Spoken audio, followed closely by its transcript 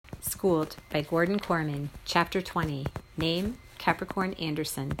Schooled by Gordon Corman, Chapter 20, Name, Capricorn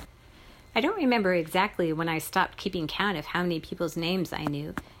Anderson. I don't remember exactly when I stopped keeping count of how many people's names I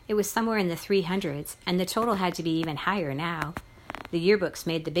knew. It was somewhere in the 300s, and the total had to be even higher now. The yearbooks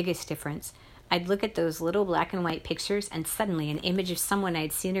made the biggest difference. I'd look at those little black and white pictures, and suddenly an image of someone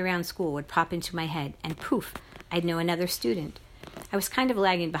I'd seen around school would pop into my head, and poof, I'd know another student. I was kind of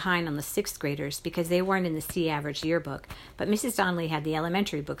lagging behind on the 6th graders because they weren't in the C Average yearbook, but Mrs. Donnelly had the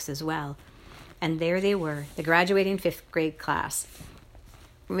elementary books as well. And there they were, the graduating 5th grade class.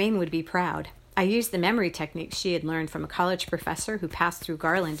 Rain would be proud. I used the memory technique she had learned from a college professor who passed through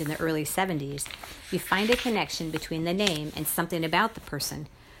Garland in the early 70s. You find a connection between the name and something about the person.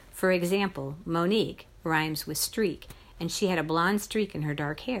 For example, Monique rhymes with streak, and she had a blonde streak in her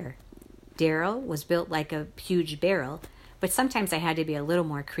dark hair. Daryl was built like a huge barrel, but sometimes I had to be a little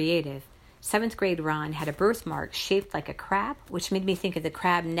more creative. 7th grade Ron had a birthmark shaped like a crab, which made me think of the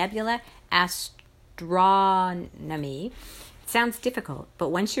crab nebula astronomy. It sounds difficult, but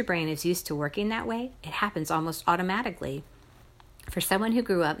once your brain is used to working that way, it happens almost automatically. For someone who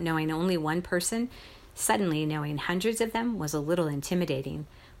grew up knowing only one person, suddenly knowing hundreds of them was a little intimidating,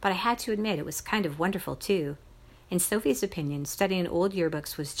 but I had to admit it was kind of wonderful too. In Sophie's opinion, studying old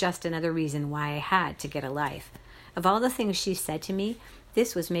yearbooks was just another reason why I had to get a life. Of all the things she said to me,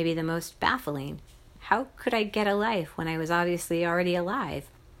 this was maybe the most baffling. How could I get a life when I was obviously already alive?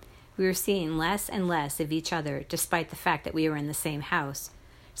 We were seeing less and less of each other, despite the fact that we were in the same house.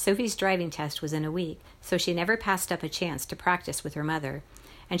 Sophie's driving test was in a week, so she never passed up a chance to practice with her mother.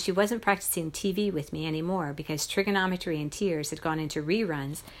 And she wasn't practicing TV with me anymore because Trigonometry and Tears had gone into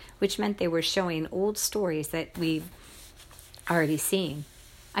reruns, which meant they were showing old stories that we've already seen.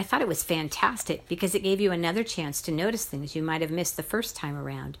 I thought it was fantastic because it gave you another chance to notice things you might have missed the first time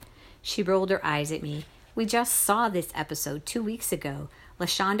around. She rolled her eyes at me. We just saw this episode 2 weeks ago.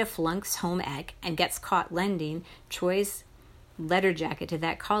 LaShonda flunks home ec and gets caught lending Troy's letter jacket to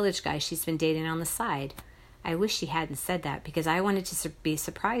that college guy she's been dating on the side. I wish she hadn't said that because I wanted to be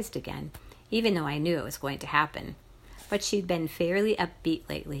surprised again, even though I knew it was going to happen. But she'd been fairly upbeat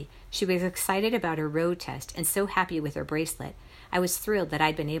lately. She was excited about her road test and so happy with her bracelet. I was thrilled that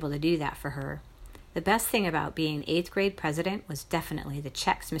I'd been able to do that for her. The best thing about being 8th grade president was definitely the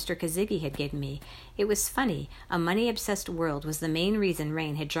checks Mr. Kazigi had given me. It was funny. A money-obsessed world was the main reason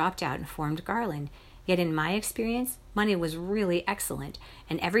Rain had dropped out and formed Garland. Yet in my experience, money was really excellent,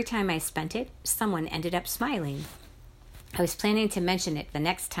 and every time I spent it, someone ended up smiling. I was planning to mention it the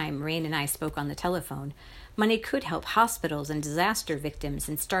next time Rain and I spoke on the telephone. Money could help hospitals and disaster victims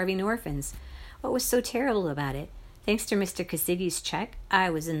and starving orphans. What was so terrible about it? Thanks to Mr. Kazigi's check,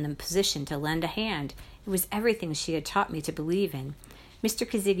 I was in the position to lend a hand. It was everything she had taught me to believe in. Mr.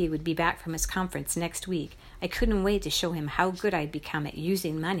 Kazigi would be back from his conference next week. I couldn't wait to show him how good I'd become at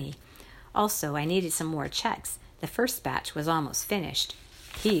using money. Also, I needed some more checks. The first batch was almost finished.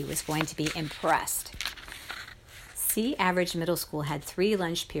 He was going to be impressed. C Average Middle School had 3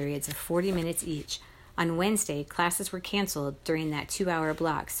 lunch periods of 40 minutes each. On Wednesday, classes were canceled during that 2-hour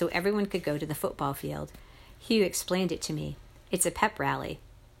block so everyone could go to the football field. Hugh explained it to me. It's a pep rally.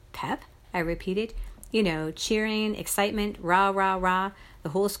 Pep? I repeated. You know, cheering, excitement, rah, rah, rah. The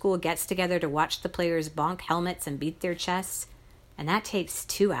whole school gets together to watch the players bonk helmets and beat their chests. And that takes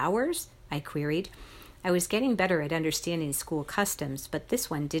 2 hours? I queried. I was getting better at understanding school customs, but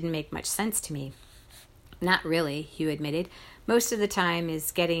this one didn't make much sense to me. Not really, Hugh admitted. Most of the time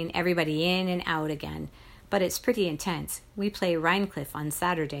is getting everybody in and out again. But it's pretty intense. We play Rhinecliff on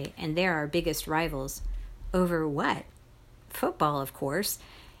Saturday, and they're our biggest rivals. Over what? Football, of course.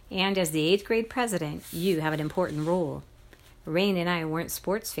 And as the 8th grade president, you have an important role. Rain and I weren't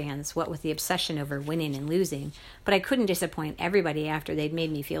sports fans, what with the obsession over winning and losing, but I couldn't disappoint everybody after they'd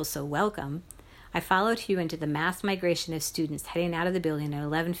made me feel so welcome. I followed Hugh into the mass migration of students heading out of the building at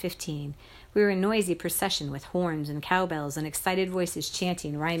 11:15. We were a noisy procession with horns and cowbells and excited voices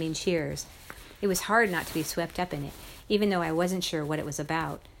chanting rhyming cheers. It was hard not to be swept up in it, even though I wasn't sure what it was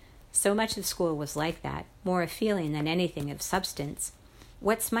about. So much of school was like that, more a feeling than anything of substance.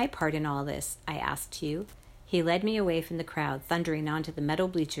 What's my part in all this? I asked Hugh. He led me away from the crowd, thundering onto the metal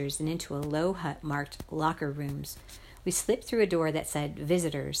bleachers and into a low hut marked locker rooms. We slipped through a door that said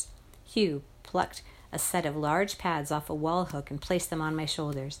visitors. Hugh plucked a set of large pads off a wall hook and placed them on my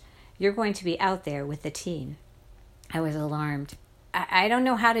shoulders. You're going to be out there with the team. I was alarmed. I don't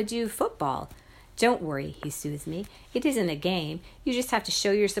know how to do football. Don't worry, he soothed me. It isn't a game. You just have to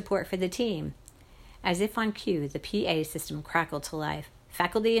show your support for the team. As if on cue, the PA system crackled to life.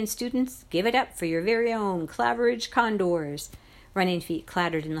 Faculty and students, give it up for your very own Claveridge Condors. Running feet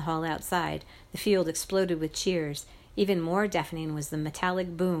clattered in the hall outside. The field exploded with cheers. Even more deafening was the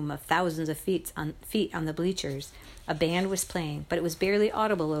metallic boom of thousands of feet on the bleachers. A band was playing, but it was barely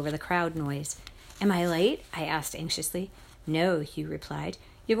audible over the crowd noise. "Am I late?" I asked anxiously. "No," Hugh replied.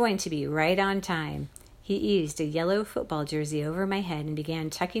 "You're going to be right on time." He eased a yellow football jersey over my head and began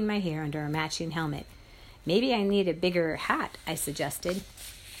tucking my hair under a matching helmet. "Maybe I need a bigger hat," I suggested.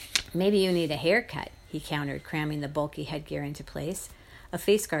 "Maybe you need a haircut," he countered, cramming the bulky headgear into place. A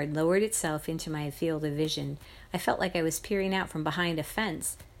face guard lowered itself into my field of vision. I felt like I was peering out from behind a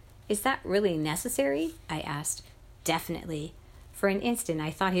fence. "Is that really necessary?" I asked. "Definitely." For an instant,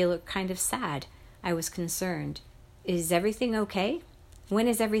 I thought he looked kind of sad. I was concerned. "Is everything okay?" "When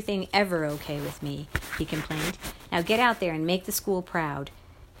is everything ever okay with me?" he complained. "Now get out there and make the school proud."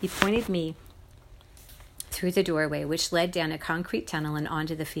 He pointed me through the doorway, which led down a concrete tunnel and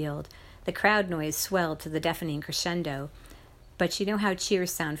onto the field. The crowd noise swelled to the deafening crescendo. But you know how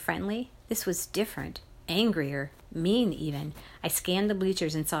cheers sound friendly? This was different. Angrier. Mean, even. I scanned the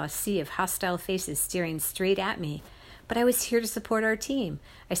bleachers and saw a sea of hostile faces staring straight at me. But I was here to support our team.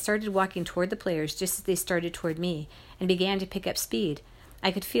 I started walking toward the players just as they started toward me, and began to pick up speed.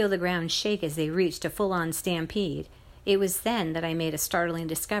 I could feel the ground shake as they reached a full-on stampede. It was then that I made a startling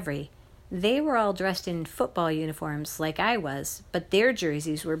discovery. They were all dressed in football uniforms like I was, but their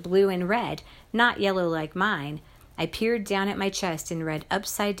jerseys were blue and red, not yellow like mine. I peered down at my chest and read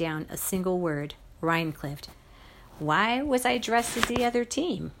upside down a single word, Rhinecliff. Why was I dressed as the other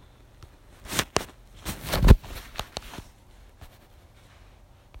team?